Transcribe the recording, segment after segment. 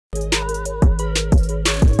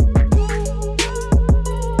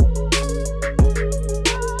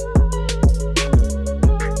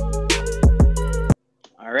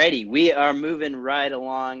righty, we are moving right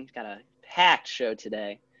along. Got a packed show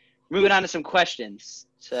today. Moving on to some questions.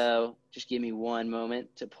 So just give me one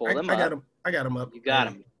moment to pull them I up. got them. I got them up. You got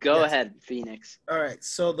them. Go Yes. ahead, Phoenix. All right.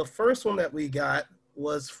 So the first one that we got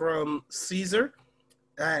was from Caesar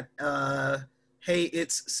at Hey,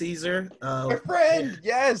 it's Caesar. My friend,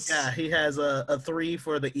 yes. Yeah, he has a 3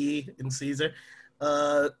 for the E in Caesar.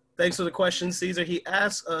 Thanks for the question, Caesar. He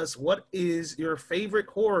asked us, what is your favorite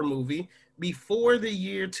horror movie before the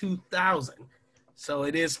year 2000? So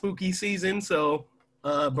it is spooky season. So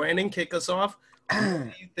Brandon, kick us off. What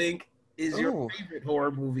do you think is your favorite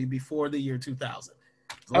horror movie before the year 2000?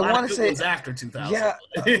 I want to say ones after 2000. Yeah,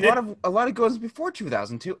 a lot of goes before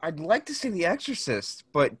 2002. I'd like to say The Exorcist,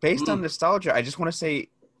 but based on nostalgia, I just want to say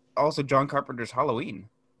also John Carpenter's Halloween,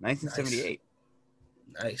 1978.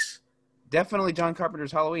 Nice. Definitely John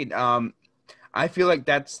Carpenter's Halloween. I feel like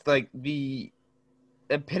that's like the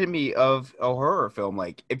epitome of a horror film.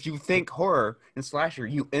 Like if you think horror and slasher,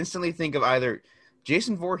 you instantly think of either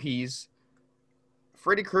Jason Voorhees,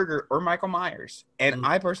 Freddy Krueger, or Michael Myers. And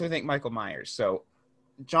I personally think Michael Myers. So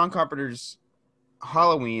John Carpenter's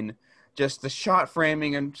Halloween, just the shot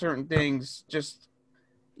framing and certain things, just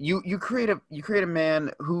you create a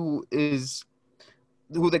man who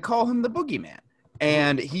they call him the boogeyman,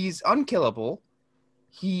 and he's unkillable.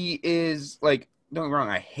 He is like, don't get me wrong,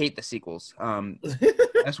 I hate the sequels.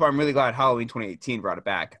 That's why I'm really glad Halloween 2018 brought it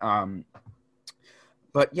back.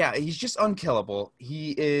 But yeah, he's just unkillable.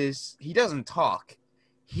 He doesn't talk.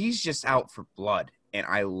 He's just out for blood, and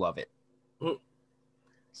I love it.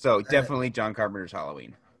 So definitely John Carpenter's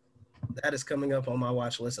Halloween. That is coming up on my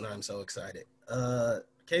watch list, and I'm so excited.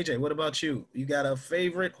 KJ, what about you? You got a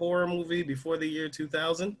favorite horror movie before the year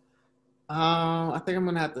 2000? I think I'm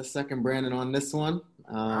gonna have to second Brandon on this one.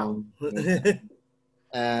 But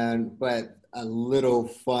a little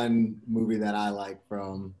fun movie that I like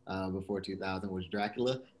from before 2000 was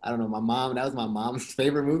Dracula. I don't know, that was my mom's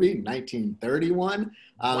favorite movie, 1931.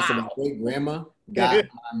 So my great grandma got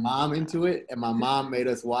my mom into it, and my mom made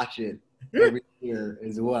us watch it every year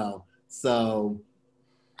as well. So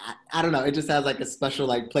I don't know, it just has like a special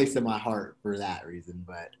like place in my heart for that reason.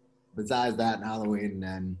 But besides that, and Halloween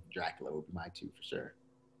and Dracula would be my two for sure.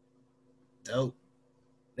 Dope.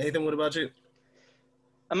 Nathan, what about you?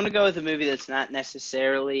 I'm going to go with a movie that's not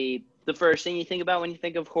necessarily the first thing you think about when you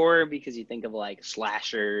think of horror, because you think of like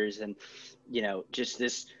slashers and, just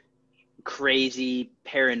this crazy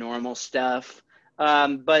paranormal stuff.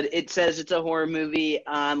 But it says it's a horror movie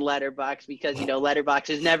on Letterboxd because,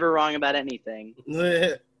 Letterboxd is never wrong about anything.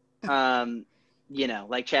 Like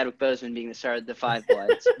Chadwick Boseman being the star of The Five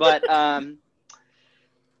Bloods. But going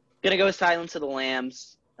to go with Silence of the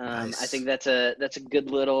Lambs. Nice. I think that's a good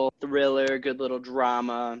little thriller, good little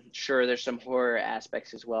drama. Sure, there's some horror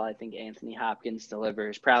aspects as well. I think Anthony Hopkins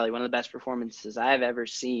delivers probably one of the best performances I've ever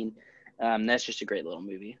seen. That's just a great little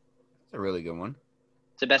movie. It's a really good one.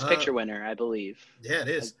 It's a Best Picture winner, I believe. Yeah, it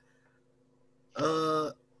is.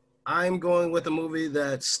 I'm going with a movie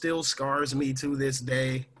that still scars me to this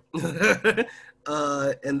day.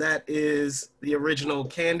 And that is the original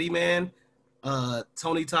Candyman.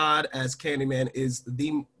 Tony Todd as Candyman is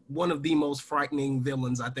one of the most frightening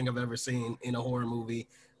villains I think I've ever seen in a horror movie.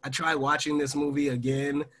 I tried watching this movie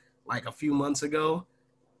again like a few months ago,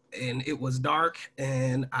 and it was dark,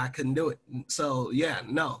 and I couldn't do it. So yeah,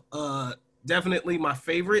 no, definitely my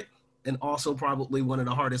favorite, and also probably one of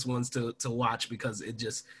the hardest ones to watch because it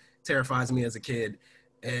just terrifies me as a kid.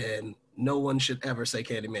 And no one should ever say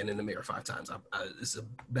Candyman in the mirror 5 times. It's a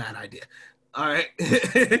bad idea. All right.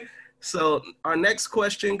 So our next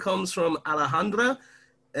question comes from Alejandra,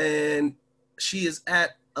 and she is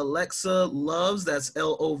at Alexa Loves, that's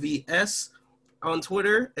LOVS, on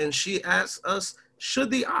Twitter, and she asks us, should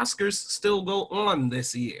the Oscars still go on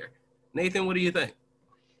this year? Nathan, what do you think?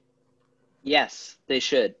 Yes, they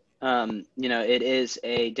should. It is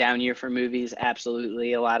a down year for movies,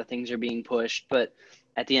 absolutely. A lot of things are being pushed, but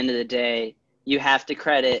at the end of the day, you have to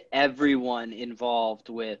credit everyone involved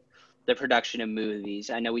with the production of movies.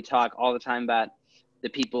 I know we talk all the time about the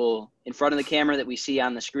people in front of the camera that we see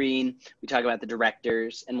on the screen. We talk about the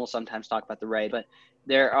directors, and we'll sometimes talk about the writer, but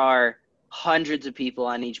there are hundreds of people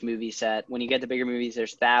on each movie set. When you get to bigger movies,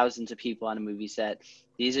 there's thousands of people on a movie set.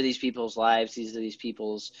 These are these people's lives. These are these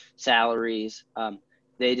people's salaries.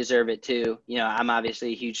 They deserve it too. I'm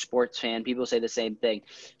obviously a huge sports fan. People say the same thing.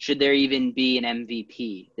 Should there even be an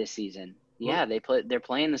MVP this season? Yeah, they're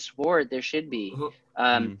playing the sport. There should be.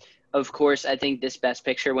 Of course, I think this Best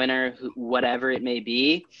Picture winner, whatever it may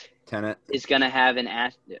be, Tenet, is going to have an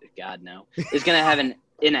is going to have an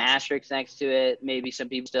asterisk next to it. Maybe some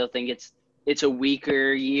people still think it's a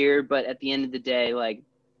weaker year, but at the end of the day, like,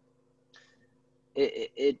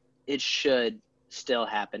 it should still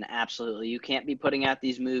happen. Absolutely. You can't be putting out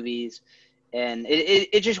these movies, and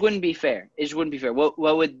it just wouldn't be fair. It just wouldn't be fair. What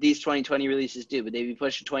would these 2020 releases do? Would they be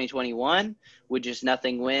pushed to 2021? Would just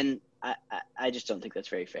nothing win? I just don't think that's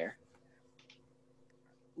very fair.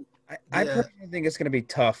 I personally think it's going to be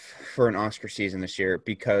tough for an Oscar season this year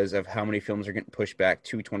because of how many films are getting pushed back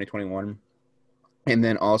to 2021. And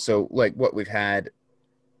then also, like, what we've had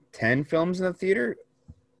 10 films in the theater: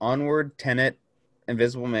 Onward, Tenet,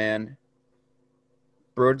 Invisible Man,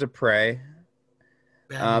 Birds of Prey.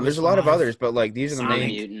 There's a lot of others, but, like, these are the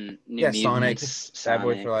main. Sonic, Bad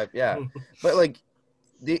Boys for Life, yeah. But, like,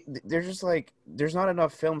 they're just, like, there's not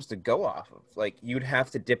enough films to go off of. Like, you'd have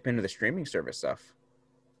to dip into the streaming service stuff.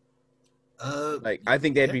 I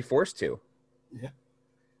think they'd be forced to. Yeah.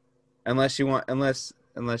 Unless you want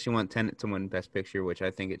Tenet to win Best Picture, which I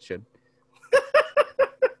think it should.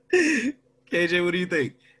 KJ, what do you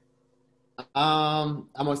think? I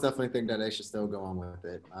most definitely think that they should still go on with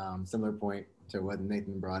it. Similar point to what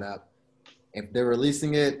Nathan brought up. If they're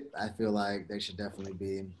releasing it, I feel like they should definitely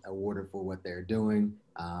be awarded for what they're doing.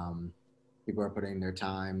 People are putting their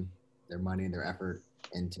time, their money, their effort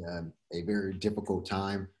into a very difficult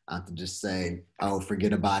time. Not to just say, oh,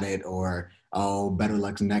 forget about it, or, oh, better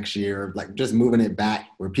luck next year. Like, just moving it back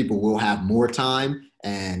where people will have more time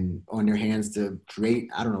and on their hands to create,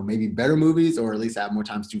 I don't know, maybe better movies, or at least have more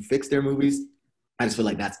times to fix their movies. I just feel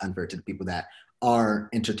like that's unfair to the people that are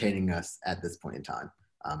entertaining us at this point in time.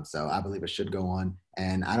 So I believe it should go on,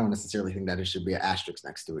 and I don't necessarily think that it should be an asterisk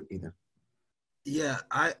next to it either. Yeah,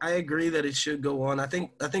 I agree that it should go on. I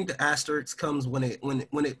think the asterisk comes when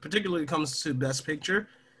it particularly comes to Best Picture,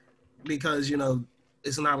 because, you know,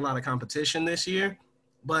 it's not a lot of competition this year.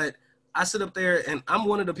 But I sit up there and I'm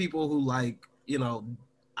one of the people who, like, you know,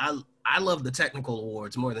 I love the technical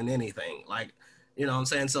awards more than anything. Like, you know what I'm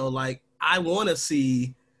saying? So, like, I want to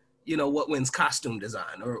see, you know, what wins costume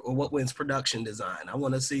design or what wins production design. I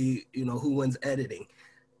want to see, you know, who wins editing.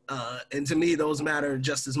 And to me, those matter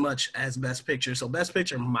just as much as Best Picture. So Best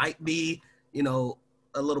Picture might be, you know,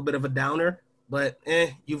 a little bit of a downer, but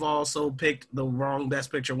you've also picked the wrong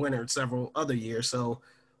Best Picture winner several other years. So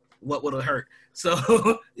what would it hurt?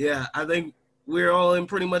 So, yeah, I think we're all in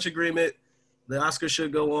pretty much agreement. The Oscars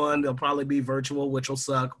should go on. They'll probably be virtual, which will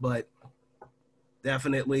suck, but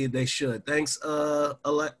definitely they should. Thanks,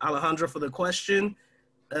 Alejandra, for the question.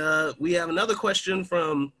 We have another question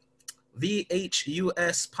from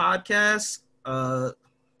VHUS Podcast.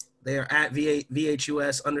 They are at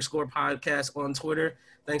VHUS_podcast on Twitter.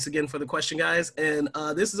 Thanks again for the question, guys. And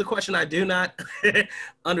this is a question I do not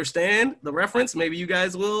understand the reference. Maybe you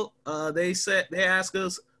guys will. They ask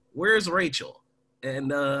us, "Where's Rachel?"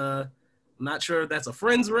 And I'm not sure if that's a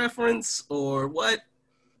Friends reference or what.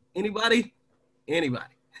 Anybody?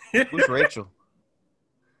 Who's Rachel?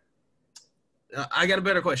 I got a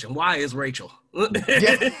better question. Why is Rachel?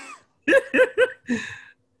 Yeah.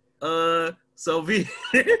 So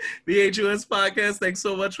VHUS Podcast, thanks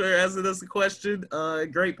so much for asking us a question.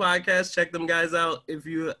 Great podcast. Check them guys out if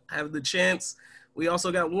you have the chance. We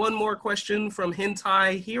also got one more question from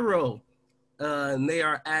Hentai Hero. And they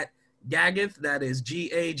are at Gaggeth, that is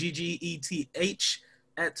GAGGETH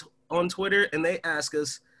on Twitter, and they ask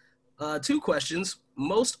us two questions: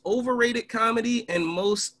 most overrated comedy and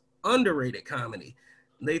most underrated comedy.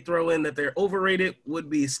 They throw in that their overrated would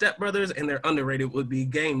be Step Brothers and their underrated would be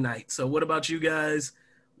Game Night. So what about you guys?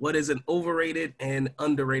 What is an overrated and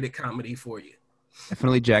underrated comedy for you?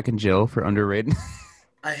 Definitely Jack and Jill for underrated.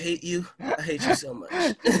 I hate you. I hate you so much.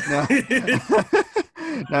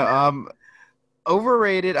 No,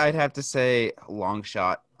 overrated, I'd have to say Long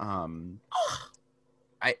Shot.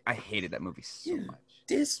 I hated that movie so much.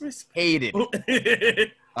 Disrespect. Hated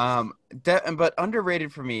it. But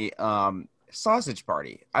underrated for me, Sausage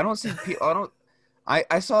Party. I don't see people.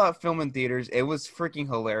 I saw that film in theaters. It was freaking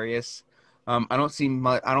hilarious. I don't see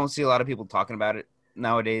a lot of people talking about it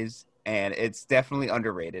nowadays, and it's definitely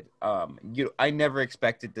underrated. I never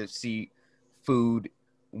expected to see food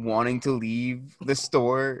wanting to leave the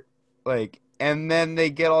store, and then they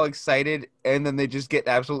get all excited, and then they just get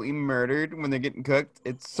absolutely murdered when they're getting cooked.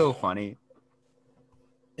 It's so funny.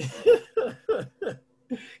 So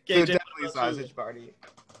definitely Sausage Party.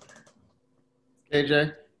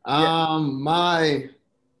 KJ, my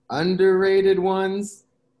underrated ones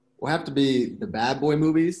will have to be the Bad Boy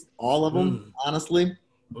movies. All of them, honestly.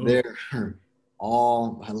 They're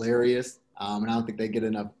all hilarious. And I don't think they get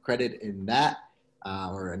enough credit in that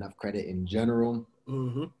or enough credit in general.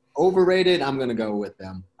 Overrated, I'm going to go with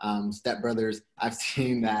them. Step Brothers, I've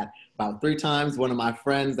seen that about 3 times. One of my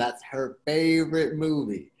friends, that's her favorite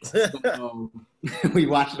movie. So, we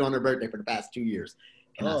watched it on her birthday for the past 2 years.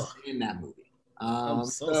 And I've seen that movie. I'm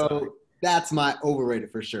so sorry. That's my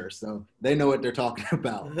overrated for sure. So they know what they're talking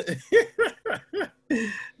about.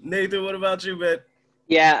 Nathan, what about you, man?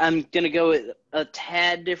 Yeah, I'm going to go with a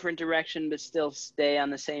tad different direction, but still stay on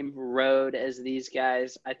the same road as these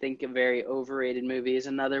guys. I think a very overrated movie is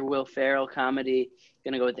another Will Ferrell comedy.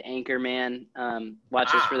 Going to go with The Anchorman.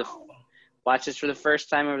 Watch this for the first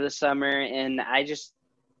time over the summer, and I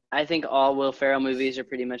think all Will Ferrell movies are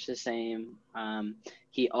pretty much the same.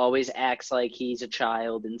 He always acts like he's a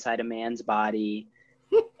child inside a man's body,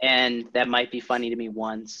 and that might be funny to me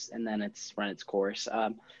once, and then it's run its course.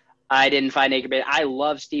 I didn't find Anchorman. I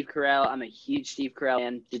love Steve Carell. I'm a huge Steve Carell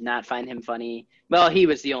fan. Did not find him funny. Well, he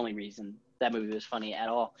was the only reason that movie was funny at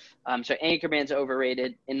all. So Anchorman's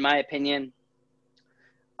overrated, in my opinion.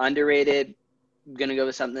 Underrated. I'm going to go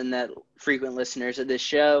with something that frequent listeners of this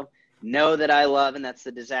show know that I love, and that's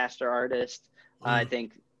The Disaster Artist. I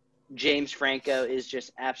think James Franco is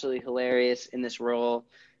just absolutely hilarious in this role,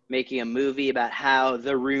 making a movie about how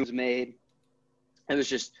The Room's made. It was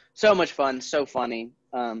just so much fun, so funny.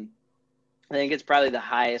 I think it's probably the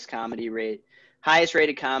highest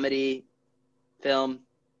rated comedy film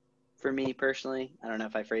for me personally. I don't know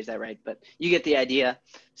if I phrased that right, but you get the idea.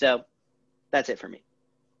 So that's it for me.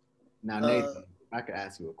 Now, Nathan, if I could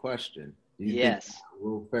ask you a question. Do you Yes. think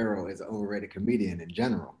Will Ferrell is an overrated comedian in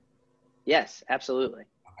general? Yes, absolutely.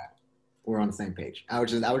 Okay. We're on the same page. I'm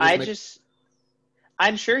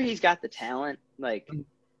sure he's got the talent,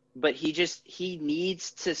 but he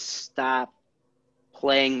needs to stop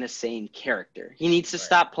playing the same character. He needs to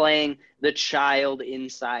stop playing the child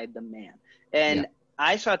inside the man. And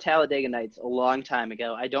I saw Talladega Nights a long time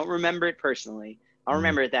ago. I don't remember it personally. I don't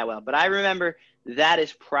remember it that well, but I remember that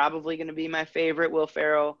is probably going to be my favorite Will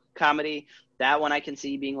Ferrell comedy. That one I can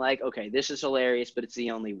see being like, okay, this is hilarious, but it's the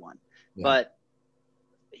only one. Yeah. But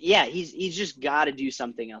yeah, he's just got to do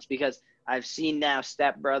something else, because I've seen now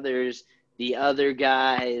Step Brothers, The Other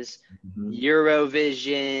Guys,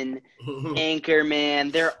 Eurovision,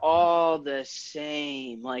 Anchorman. They're all the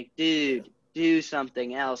same. Like, dude, do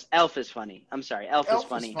something else. Elf is funny. I'm sorry. Elf is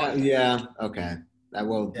funny. Yeah. Okay.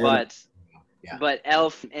 But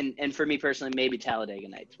Elf and for me personally, maybe Talladega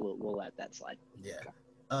Nights. We'll let that slide. Yeah.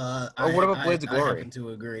 What about Blades of Glory? I happen to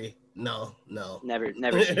agree. No. Never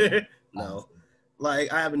seen it. No.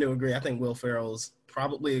 Like, I happen to agree. I think Will Ferrell's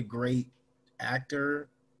probably a great actor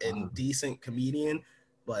and decent comedian,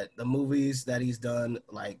 but the movies that he's done,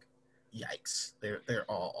 like, yikes, they're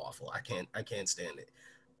all awful. I can't stand it.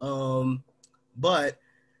 But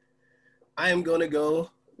I am gonna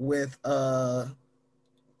go with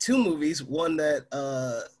 2 movies.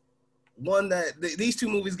 These 2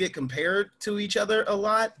 movies get compared to each other a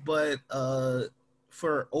lot, but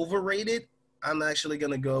for overrated, I'm actually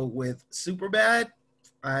gonna go with Superbad.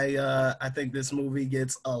 I think this movie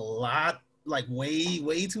gets a lot, like,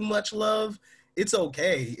 way too much love. It's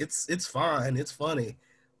okay. It's fine. It's funny,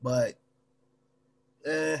 but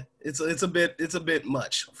it's a bit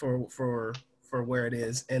much for where it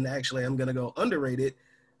is. And actually, I'm gonna go underrated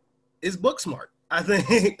is Booksmart. I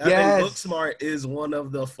think Booksmart is one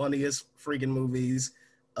of the funniest freaking movies,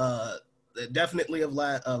 definitely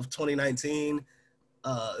of 2019.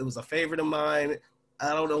 It was a favorite of mine. I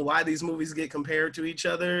don't know why these movies get compared to each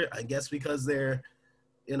other. I guess because they're,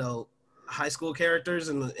 high school characters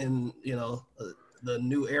in the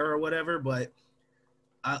new era or whatever. But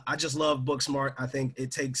I just love Booksmart. I think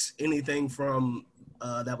it takes anything from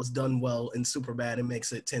that was done well in Superbad and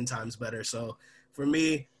makes it 10 times better. So for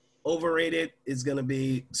me, overrated is going to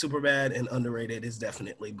be Superbad, and underrated is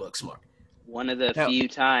definitely Booksmart. One of the few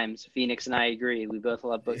times Phoenix and I agree. We both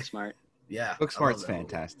love Booksmart. Yeah. Booksmart's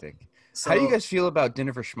fantastic. So, how do you guys feel about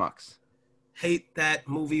Dinner for Schmucks? Hate that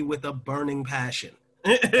movie with a burning passion.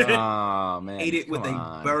 Oh, man. Hate it with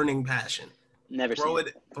a burning passion. Never throw seen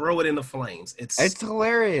it. Throw it in the flames. It's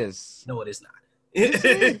hilarious. No, it is not.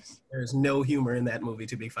 There's no humor in that movie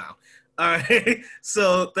to be found. All right.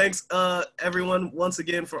 So thanks, everyone, once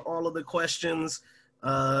again for all of the questions.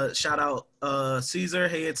 Shout out Caesar.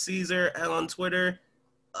 Hey, it's Caesar on Twitter.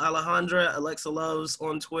 Alejandra, Alexa Loves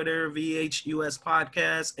on Twitter, VHUS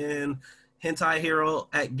Podcast, and Hentai Hero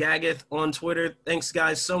at Gaggeth on Twitter. Thanks,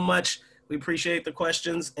 guys, so much. We appreciate the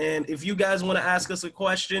questions. And if you guys want to ask us a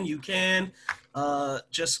question, you can.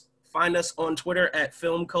 Just find us on Twitter at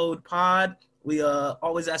Film Code Pod. We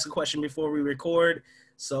always ask a question before we record.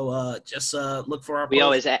 So just look for our We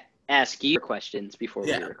always ask you questions before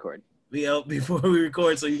we record. Before we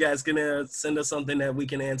record, so you guys can send us something that we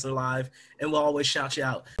can answer live, and we'll always shout you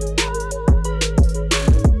out.